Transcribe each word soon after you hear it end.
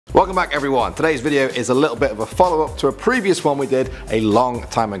Welcome back everyone. Today's video is a little bit of a follow-up to a previous one we did a long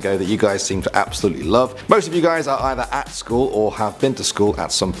time ago that you guys seem to absolutely love. Most of you guys are either at school or have been to school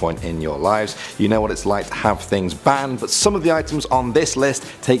at some point in your lives. You know what it's like to have things banned, but some of the items on this list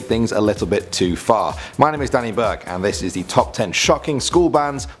take things a little bit too far. My name is Danny Burke and this is the top 10 shocking school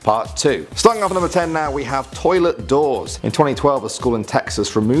bans part 2. Starting off at number 10 now, we have toilet doors. In 2012, a school in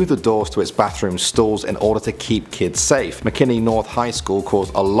Texas removed the doors to its bathroom stalls in order to keep kids safe. McKinney North High School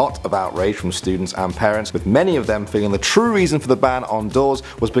caused a lot of outrage from students and parents, with many of them feeling the true reason for the ban on doors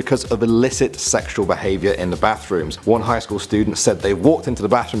was because of illicit sexual behaviour in the bathrooms. One high school student said they walked into the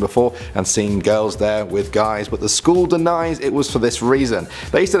bathroom before and seen girls there with guys, but the school denies it was for this reason.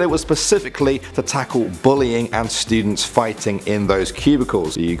 They said it was specifically to tackle bullying and students fighting in those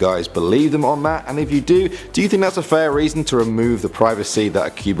cubicles. Do you guys believe them on that? And if you do you think that's a fair reason to remove the privacy that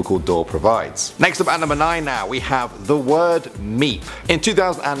a cubicle door provides? Next up at number 9 now, we have the word meep. In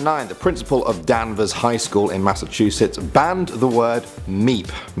 2009, the principal of Danvers High School in Massachusetts banned the word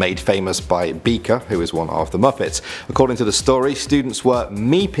meep, made famous by Beaker, who is one of the Muppets. According to the story, students were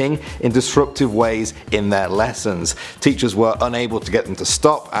meeping in disruptive ways in their lessons. Teachers were unable to get them to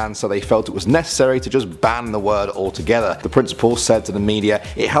stop, and so they felt it was necessary to just ban the word altogether. The principal said to the media,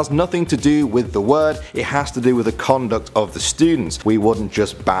 "It has nothing to do with the word, it has to do with the conduct of the students. We wouldn't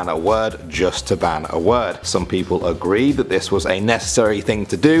just ban a word just to ban a word." Some people agreed that this was a necessary thing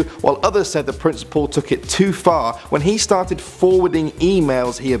to do, while others said the principal took it too far when he started forwarding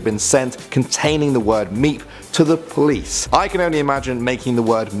emails he had been sent containing the word meep to the police. I can only imagine making the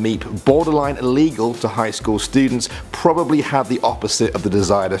word meep borderline illegal to high school students probably had the opposite of the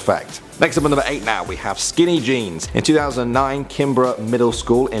desired effect. Next up at number 8 now, we have skinny jeans. In 2009, Kimbrough Middle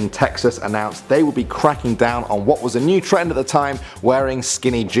School in Texas announced they would be cracking down on what was a new trend at the time, wearing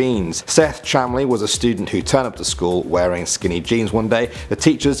skinny jeans. Seth Chamley was a student who turned up to school wearing skinny jeans one day. The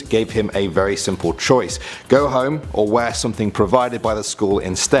teachers gave him a very simple choice: go home or wear something provided by the school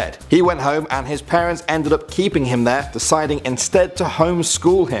instead. He went home and his parents ended up keeping him there, deciding instead to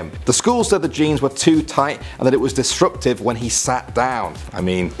homeschool him. The school said the jeans were too tight and that it was disruptive when he sat down. I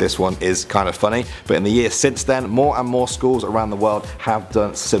mean, this one is kind of funny, but in the years since then, more and more schools around the world have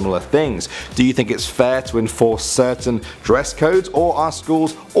done similar things. Do you think it's fair to enforce certain dress codes, or are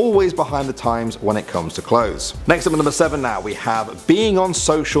schools always behind the times when it comes to clothes? Next up at number 7 now, we have being on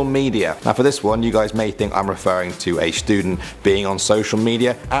social media. Now for this one, you guys may think I'm referring to a student being on social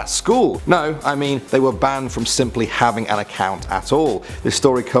media at school. No, I mean they were banned from simply having an account at all. This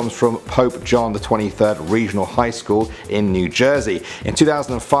story comes from Pope John XXIII Regional High School in New Jersey. In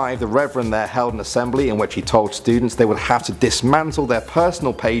 2005, the Reverend there held an assembly in which he told students they would have to dismantle their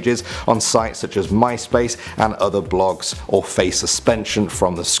personal pages on sites such as MySpace and other blogs or face suspension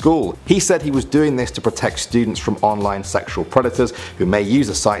from the school. He said he was doing this to protect students from online sexual predators who may use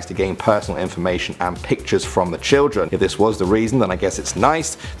the sites to gain personal information and pictures from the children. If this was the reason, then I guess it's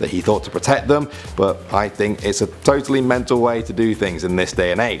nice that he thought to protect them, but I think it's a totally mental way to do things in this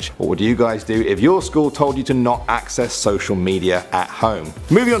day and age. What would you guys do if your school told you to not access social media at home?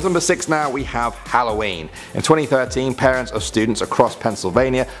 Moving on to number 6 now, we have Halloween. In 2013, parents of students across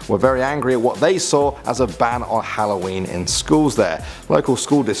Pennsylvania were very angry at what they saw as a ban on Halloween in schools there. Local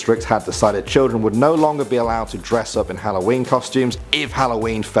school districts had decided children would no longer be allowed to dress up in Halloween costumes if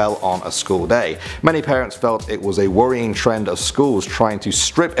Halloween fell on a school day. Many parents felt it was a worrying trend of schools trying to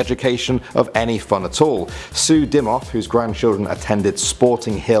strip education of any fun at all. Sue Dimoff, whose grandchildren attended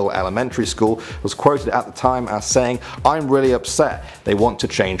Sporting Hill Elementary School, was quoted at the time as saying, "I'm really upset. They want to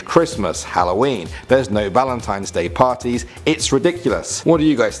change Christmas, Halloween. There's no Valentine's Day parties. It's ridiculous." What do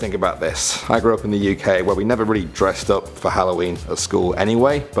you guys think about this? I grew up in the UK where we never really dressed up for Halloween at school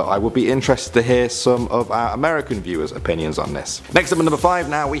anyway, but I would be interested to hear some of our American viewers' opinions on this. Next up at number 5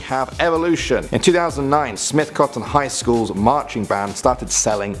 now, we have Evolution. In 2009, Smith Cotton High School's marching band started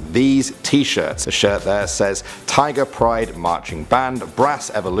selling these t-shirts. The shirt there says Tiger Pride Marching Band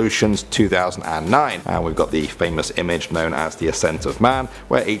Brass Evolutions 2009, and we've got the famous image known as the Ascent of Man,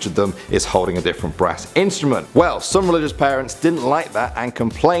 where each of them is holding a different brass instrument. Well, some religious parents didn't like that and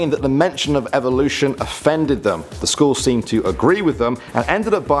complained that the mention of evolution offended them. The school seemed to agree with them and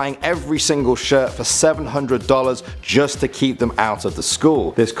ended up buying every single shirt for $700 just to keep them out of the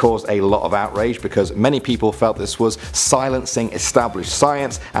school. This caused a lot of outrage because many people felt this was silencing established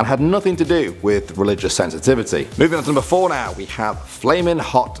science and had nothing to do with religious sensitivity. Moving on to number 4 now, we have Flamin'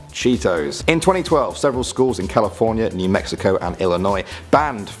 Hot Cheetos. In 2012, several schools in California, New Mexico and Illinois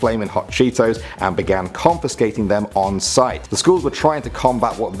banned Flamin' Hot Cheetos and began confiscating them on site. The schools were trying to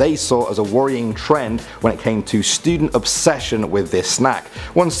combat what they saw as a worrying trend when it came to student obsession with this snack.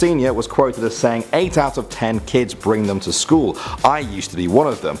 One senior was quoted as saying, 8 out of 10 kids bring them to school. I used to be one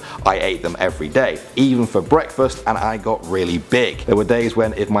of them. I ate them every day, even for breakfast, and I got really big. There were days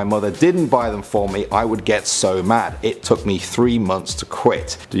when if my mother didn't buy them for me, I would get so mad. It took me 3 months to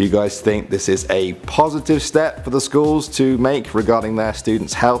quit. Do you guys think this is a positive step for the schools to make regarding their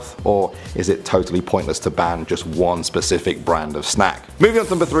students' health, or is it totally pointless to ban just one specific brand of snack? Moving on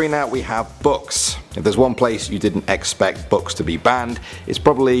to number 3 now, we have books. If there's one place you didn't expect books to be banned, it's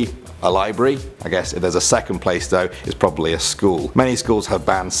probably a library. I guess if there's a second place though, it's probably a school. Many schools have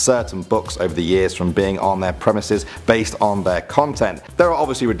banned certain books over the years from being on their premises based on their content. There are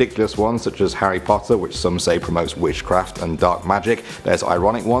obviously ridiculous ones such as Harry Potter, which some say promotes witchcraft and dark magic. There's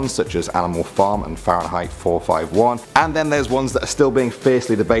ironic ones such as Animal Farm and Fahrenheit 451. And then there's ones that are still being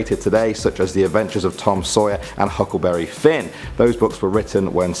fiercely debated today, such as The Adventures of Tom Sawyer and Huckleberry Finn. Those books were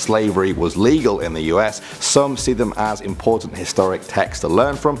written when slavery was legal in the US. Some see them as important historic texts to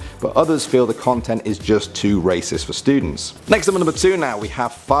learn from, but others feel the content is just too racist for students. Next up at number 2 now, we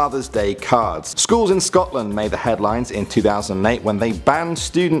have Father's Day cards. Schools in Scotland made the headlines in 2008 when they banned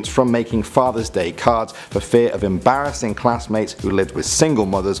students from making Father's Day cards for fear of embarrassing classmates who lived with single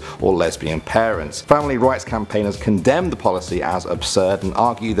mothers or lesbian parents. Family rights campaigners condemned the policy as absurd and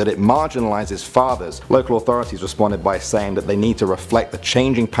argued that it marginalizes fathers. Local authorities responded by saying that they need to reflect the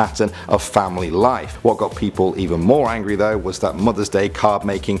changing pattern of family life. What got people even more angry though was that Mother's Day card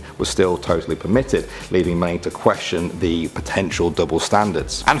making was still totally permitted, leaving many to question the potential double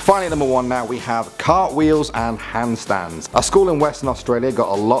standards. And finally, number 1 now, we have cartwheels and handstands. A school in Western Australia got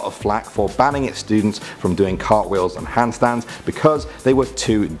a lot of flack for banning its students from doing cartwheels and handstands because they were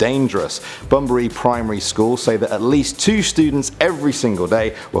too dangerous. Bunbury Primary School say that at least 2 students every single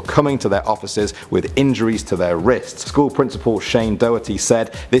day were coming to their offices with injuries to their wrists. School principal Shane Doherty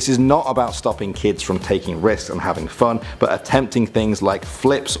said, "This is not about stopping kids from taking risks and having fun, but attempting things like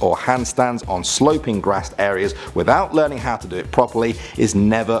flips or handstands on sloping grassed areas without learning how to do it properly is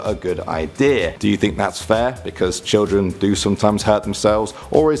never a good idea." Do you think that's fair? Because children do sometimes hurt themselves,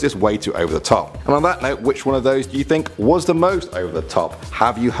 or is this way too over the top? And on that note, which one of those do you think was the most over the top?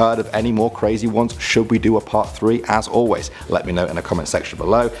 Have you heard of any more crazy ones? Should we do a part 3? As always, let me know in the comment section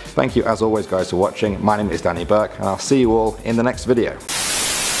below. Thank you as always guys for watching. My name is Danny Burke and I'll see you all in the next video.